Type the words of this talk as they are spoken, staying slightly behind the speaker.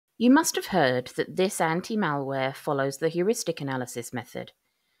You must have heard that this anti-malware follows the heuristic analysis method.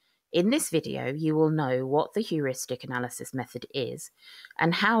 In this video, you will know what the heuristic analysis method is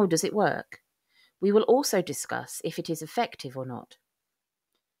and how does it work. We will also discuss if it is effective or not.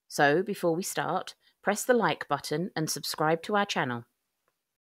 So, before we start, press the like button and subscribe to our channel.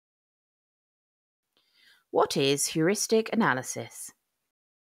 What is heuristic analysis?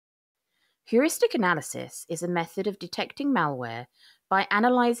 Heuristic analysis is a method of detecting malware by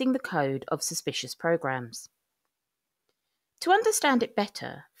analysing the code of suspicious programs. To understand it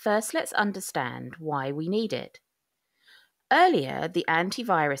better, first let's understand why we need it. Earlier, the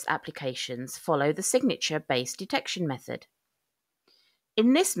antivirus applications follow the signature-based detection method.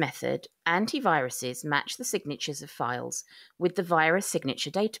 In this method, antiviruses match the signatures of files with the virus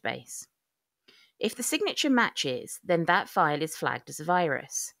signature database. If the signature matches, then that file is flagged as a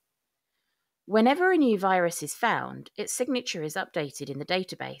virus. Whenever a new virus is found, its signature is updated in the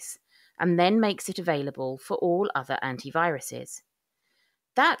database and then makes it available for all other antiviruses.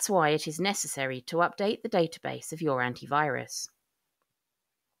 That's why it is necessary to update the database of your antivirus.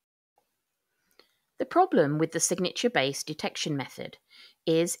 The problem with the signature-based detection method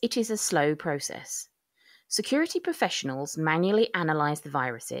is it is a slow process. Security professionals manually analyse the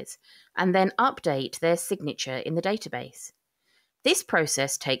viruses and then update their signature in the database. This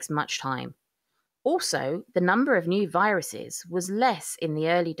process takes much time. Also, the number of new viruses was less in the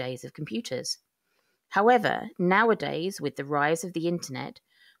early days of computers. However, nowadays, with the rise of the internet,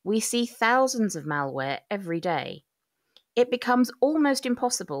 we see thousands of malware every day. It becomes almost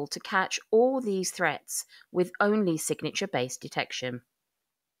impossible to catch all these threats with only signature-based detection.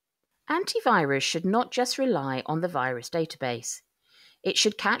 Antivirus should not just rely on the virus database. It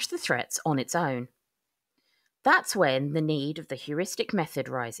should catch the threats on its own. That's when the need of the heuristic method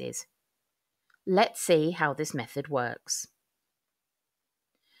rises. Let's see how this method works.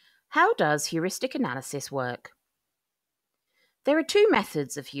 How does heuristic analysis work? There are two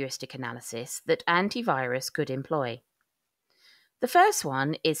methods of heuristic analysis that antivirus could employ. The first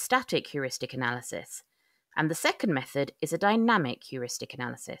one is static heuristic analysis, and the second method is a dynamic heuristic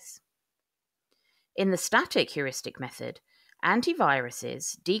analysis. In the static heuristic method,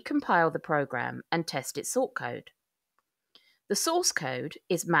 antiviruses decompile the program and test its source code. The source code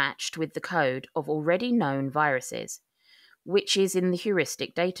is matched with the code of already known viruses, which is in the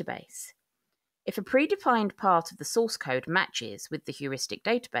heuristic database. If a predefined part of the source code matches with the heuristic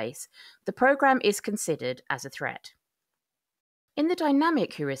database, the program is considered as a threat. In the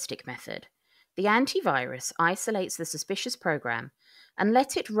dynamic heuristic method, the antivirus isolates the suspicious program and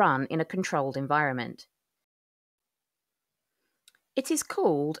lets it run in a controlled environment. It is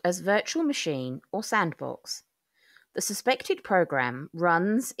called as virtual machine or sandbox. The suspected program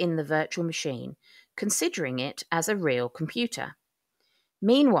runs in the virtual machine, considering it as a real computer.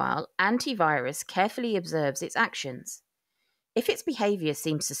 Meanwhile, antivirus carefully observes its actions. If its behavior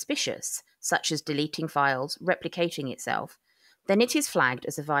seems suspicious, such as deleting files, replicating itself, then it is flagged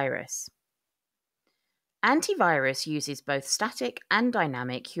as a virus. Antivirus uses both static and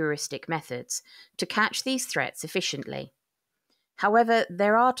dynamic heuristic methods to catch these threats efficiently. However,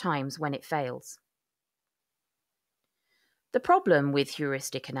 there are times when it fails. The problem with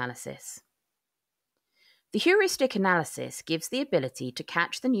heuristic analysis. The heuristic analysis gives the ability to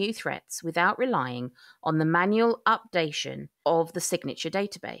catch the new threats without relying on the manual updation of the signature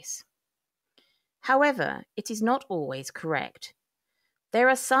database. However, it is not always correct. There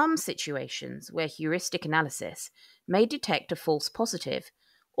are some situations where heuristic analysis may detect a false positive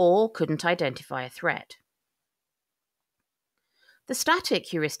or couldn't identify a threat. The static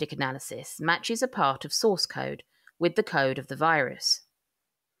heuristic analysis matches a part of source code with the code of the virus.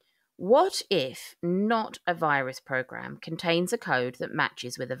 What if not a virus program contains a code that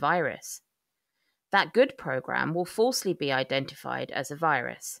matches with a virus? That good program will falsely be identified as a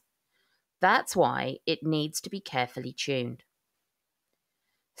virus. That's why it needs to be carefully tuned.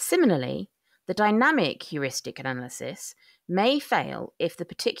 Similarly, the dynamic heuristic analysis may fail if the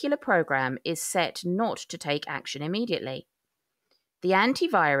particular program is set not to take action immediately. The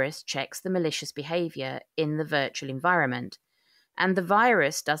antivirus checks the malicious behavior in the virtual environment, and the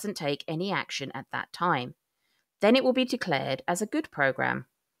virus doesn't take any action at that time. Then it will be declared as a good program.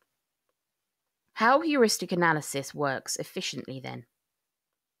 How heuristic analysis works efficiently then?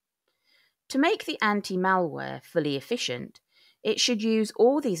 To make the anti-malware fully efficient, it should use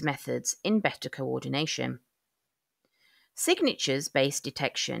all these methods in better coordination. Signatures-based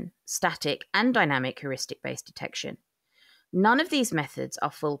detection, static and dynamic heuristic-based detection. None of these methods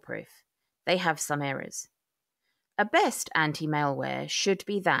are foolproof. They have some errors. A best anti-malware should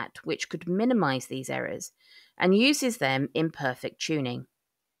be that which could minimize these errors and uses them in perfect tuning.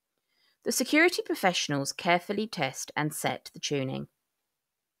 The security professionals carefully test and set the tuning.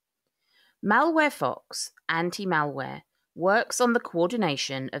 Malware Fox, Antimalware, works on the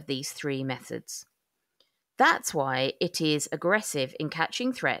coordination of these three methods. That's why it is aggressive in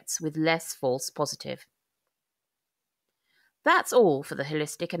catching threats with less false positive. That's all for the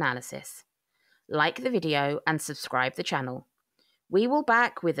Heuristic Analysis. Like the video and subscribe the channel. We will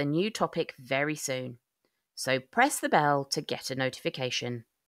back with a new topic very soon, so press the bell to get a notification.